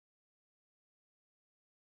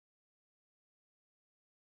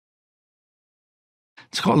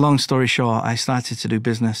to cut a long story short, I started to do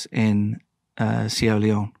business in Sierra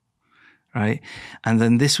Leone, right? And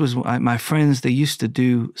then this was my friends, they used to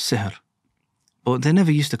do sihr, but they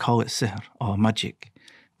never used to call it sihr or magic.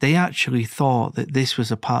 They actually thought that this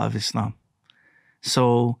was a part of Islam.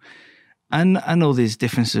 So, and I know there's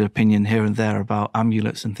differences of opinion here and there about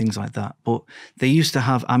amulets and things like that, but they used to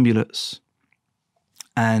have amulets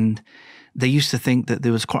and they used to think that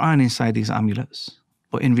there was Quran inside these amulets,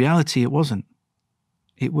 but in reality it wasn't.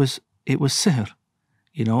 It was sihr.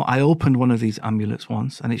 You know, I opened one of these amulets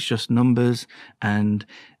once and it's just numbers and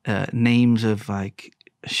names of like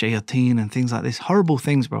shayateen and things like this, horrible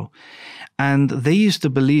things, bro. And they used to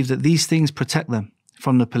believe that these things protect them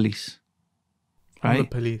from the police. Right?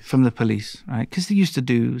 From the police, right? Because they used to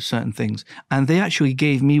do certain things. And they actually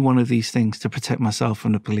gave me one of these things to protect myself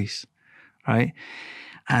from the police, right?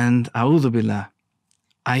 And a'udhu billah,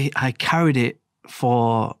 I carried it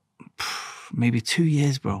for maybe 2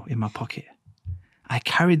 years, bro, in my pocket. I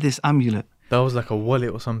carried this amulet. That was like a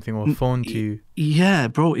wallet or something, or a phone to you? Yeah,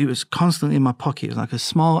 bro, it was constantly in my pocket. It was like a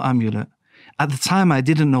small amulet. At the time, I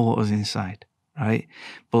didn't know what was inside. Right?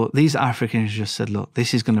 But these Africans just said, look,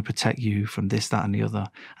 this is going to protect you from this, that, and the other.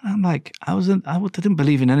 And I'm like, I didn't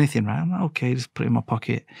believe in anything, right? I'm like, okay, just put it in my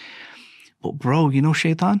pocket. But bro, you know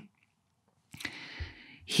Shaitan?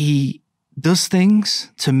 He does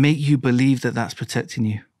things to make you believe that that's protecting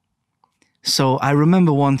you. So I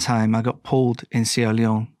remember one time I got pulled in Sierra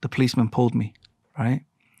Leone. The policeman pulled me, right?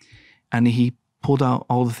 And he pulled out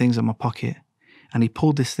all the things in my pocket and he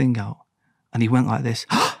pulled this thing out and he went like this.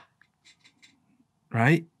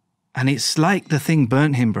 Right? And it's like the thing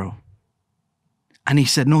burnt him, bro. And he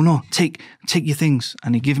said, no, take your things.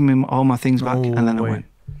 And he gave me all my things back. And then I went.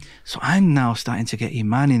 So I'm now starting to get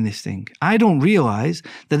Iman in this thing. I don't realize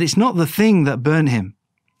that it's not the thing that burnt him,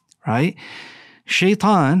 right?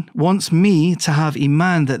 Shaitan wants me to have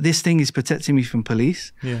Iman that this thing is protecting me from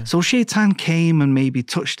police. Yeah. So Shaitan came and maybe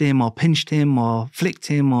touched him or pinched him or flicked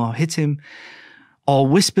him or hit him or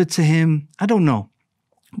whispered to him. I don't know.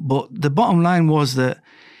 But the bottom line was that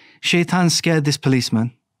Shaitan scared this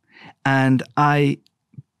policeman and I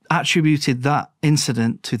attributed that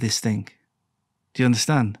incident to this thing. Do you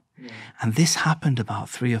understand? Yeah. And this happened about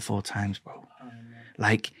 3 or 4 times, bro.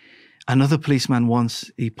 Like another policeman once,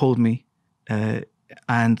 he pulled me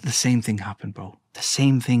and the same thing happened, bro. The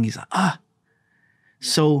same thing. He's like, Yeah.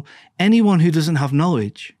 So anyone who doesn't have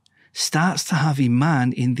knowledge starts to have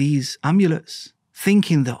Iman in these amulets,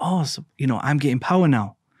 thinking that, I'm getting power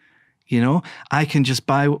now. You know, I can just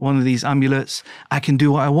buy one of these amulets. I can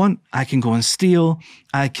do what I want. I can go and steal.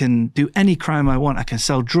 I can do any crime I want. I can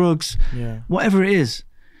sell drugs, whatever it is.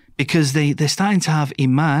 Because they're starting to have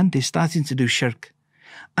Iman. They're starting to do shirk.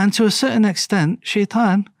 And to a certain extent,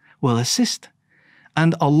 Shaitan will assist.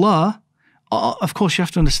 And Allah, of course, you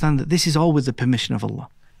have to understand that this is all with the permission of Allah.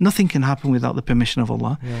 Nothing can happen without the permission of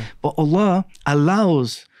Allah. Yeah. But Allah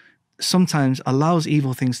sometimes allows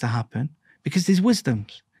evil things to happen because there's wisdom.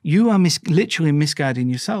 You are literally misguiding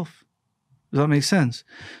yourself. Does that make sense?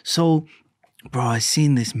 So, bro, I've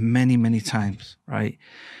seen this many, many times, right?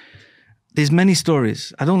 There's many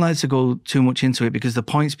stories. I don't like to go too much into it because the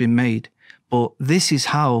point's been made. But this is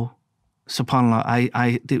how,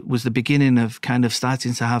 subhanAllah, it was the beginning of kind of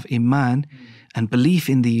starting to have Iman and belief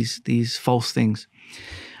in these false things.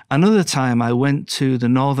 Another time I went to the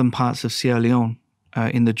northern parts of Sierra Leone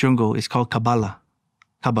in the jungle. It's called Kabbalah,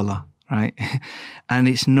 right? And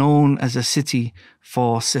it's known as a city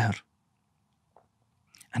for sihr.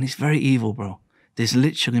 And it's very evil, bro. There's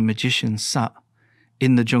literally magicians sat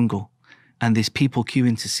in the jungle and there's people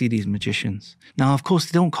queuing to see these magicians. Now, of course,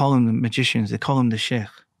 they don't call them the magicians. They call them the sheikh.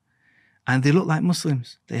 And they look like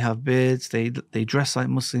Muslims. They have beards. They dress like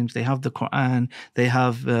Muslims. They have the Quran. They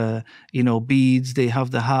have, beads. They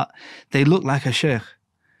have the hat. They look like a sheikh.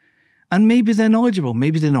 And maybe they're knowledgeable.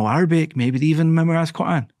 Maybe they know Arabic. Maybe they even memorize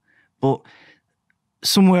Quran. But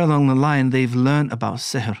somewhere along the line, they've learned about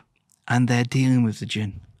sihr and they're dealing with the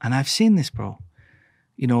jinn. And I've seen this, bro.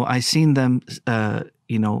 I've seen them,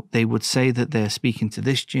 they would say that they're speaking to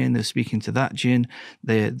this jinn, they're speaking to that jinn,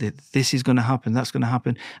 this is going to happen, that's going to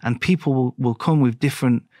happen. And people will come with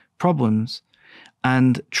different problems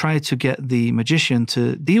and try to get the magician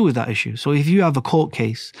to deal with that issue. So if you have a court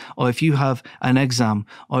case, or if you have an exam,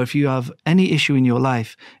 or if you have any issue in your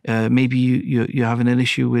life, maybe you're having an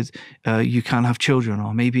issue with you can't have children,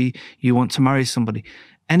 or maybe you want to marry somebody.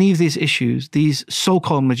 Any of these issues, these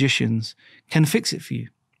so-called magicians can fix it for you.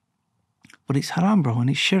 But it's haram, bro, and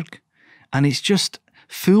it's shirk. And it's just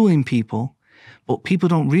fooling people. But people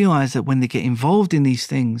don't realize that when they get involved in these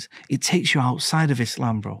things, it takes you outside of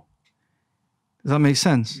Islam, bro. Does that make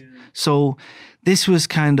sense? Yeah. So this was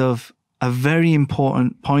kind of a very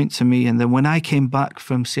important point to me. And then when I came back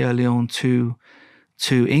from Sierra Leone to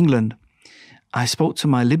England, I spoke to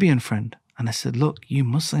my Libyan friend and I said, look, you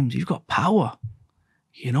Muslims, you've got power.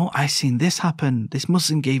 You know, I seen this happen. This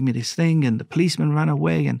Muslim gave me this thing and the policeman ran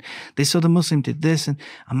away and this other Muslim did this. And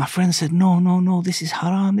my friend said, no, this is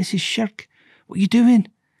haram. This is shirk. What are you doing?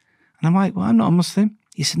 And I'm like, well, I'm not a Muslim.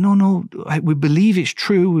 He said, no, we believe it's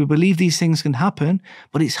true. We believe these things can happen,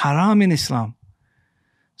 but it's haram in Islam.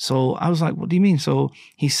 So I was like, what do you mean? So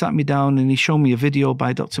he sat me down and he showed me a video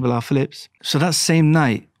by Dr. Bilal Phillips. So that same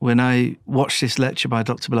night, when I watched this lecture by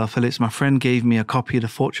Dr. Bilal Phillips, my friend gave me a copy of The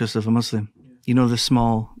Fortress of a Muslim. You know, the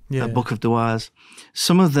small book of du'as.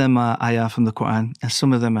 Some of them are ayah from the Quran and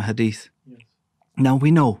some of them are hadith. Yes. Now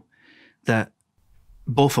we know that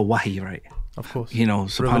both are wahi, right? Of course. You know,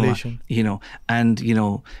 revelation. You know, and, you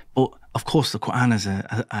know, but of course the Quran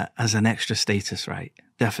has an extra status, right?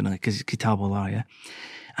 Definitely, because it's Kitabullah, yeah?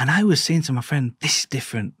 And I was saying to my friend, this is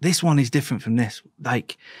different. This one is different from this.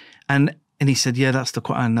 Like, and he said, yeah, that's the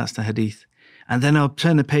Quran, that's the hadith. And then I'll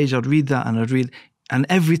turn the page, I'd read that and I'd read, and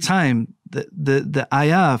every time the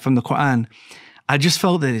ayah from the Quran, I just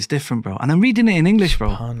felt that it's different, bro. And I'm reading it in English, bro.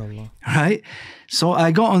 SubhanAllah. Right? So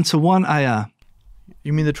I got onto one ayah.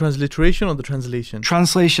 You mean the transliteration or the translation?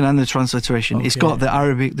 Translation and the transliteration. Okay. It's got the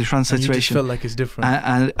Arabic, the transliteration. And you just felt like it's different.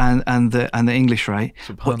 And the English, right?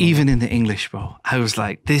 But even in the English, bro, I was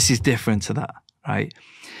like, this is different to that, right?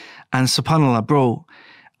 And subhanAllah, bro,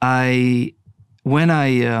 when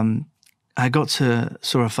I got to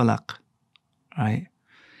Surah Falaq, right?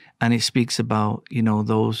 And it speaks about, you know,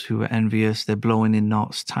 those who are envious, they're blowing in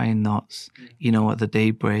knots, tying knots, you know, at the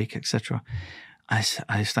daybreak, etc. I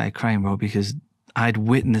started crying, bro, because I'd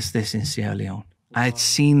witnessed this in Sierra Leone. I'd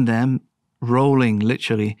seen them rolling,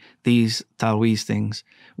 literally, these taweez things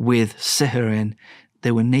with sihr in.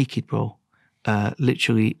 They were naked, bro,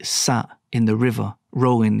 literally sat in the river,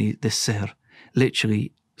 rolling this sihr.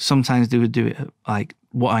 Literally, sometimes they would do it at, like,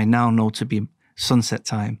 what I now know to be sunset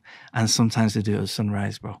time, and sometimes they do it at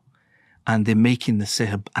sunrise, bro. And they're making the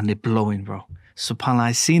sihr and they're blowing, bro. SubhanAllah,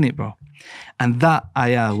 I seen it, bro. And that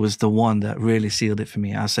ayah was the one that really sealed it for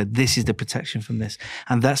me. I said, this is the protection from this.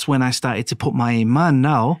 And that's when I started to put my iman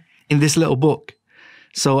now in this little book.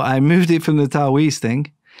 So I moved it from the Taweez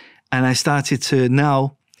thing and I started to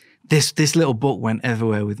now, this little book went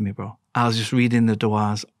everywhere with me, bro. I was just reading the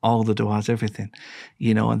du'as, all the du'as, everything,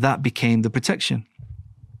 you know, and that became the protection.